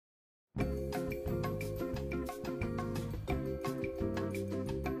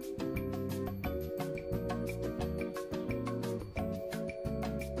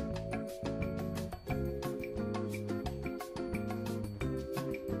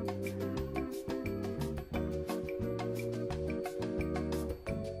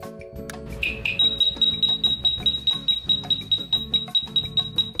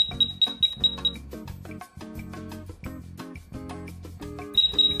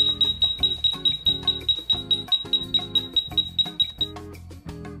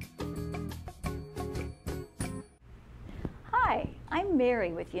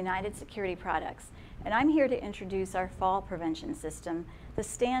Mary with United Security Products, and I'm here to introduce our fall prevention system, the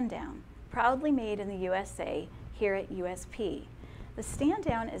StandDown, proudly made in the USA here at USP. The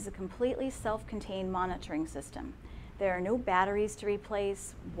StandDown is a completely self-contained monitoring system. There are no batteries to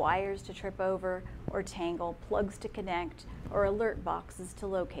replace, wires to trip over or tangle, plugs to connect, or alert boxes to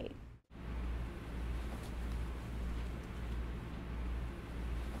locate.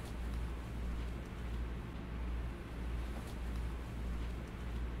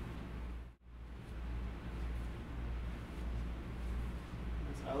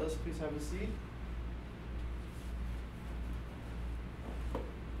 Ms. Ellis, please have a seat.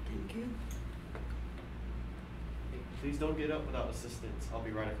 Thank you. Hey, please don't get up without assistance. I'll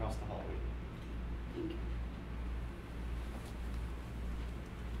be right across the hallway. Thank you.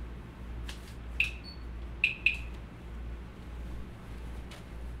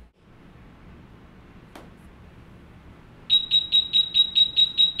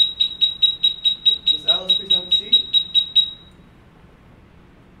 Ms. Ellis, please have a seat.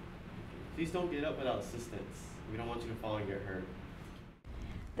 Please don't get up without assistance. We don't want you to fall and get hurt.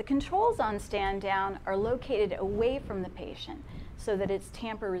 The controls on StandDown are located away from the patient so that it's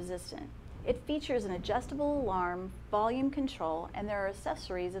tamper resistant. It features an adjustable alarm, volume control, and there are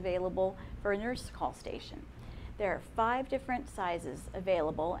accessories available for a nurse call station. There are 5 different sizes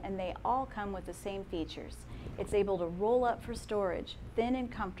available and they all come with the same features. It's able to roll up for storage, thin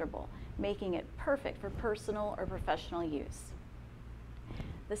and comfortable, making it perfect for personal or professional use.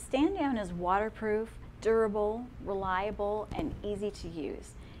 The StandDown is waterproof, durable, reliable, and easy to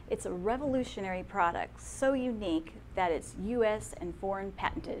use. It's a revolutionary product, so unique that it's US and foreign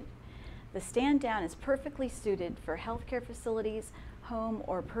patented. The StandDown is perfectly suited for healthcare facilities, home,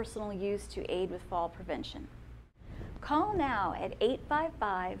 or personal use to aid with fall prevention. Call now at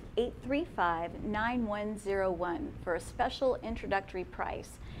 855-835-9101 for a special introductory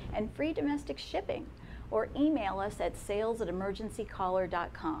price and free domestic shipping, or email us at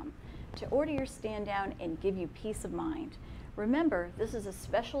sales@emergencycaller.com to order your StandDown and give you peace of mind. Remember, this is a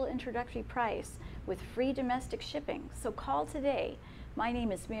special introductory price with free domestic shipping, so call today. My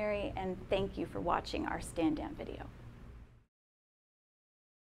name is Mary, and thank you for watching our StandDown video.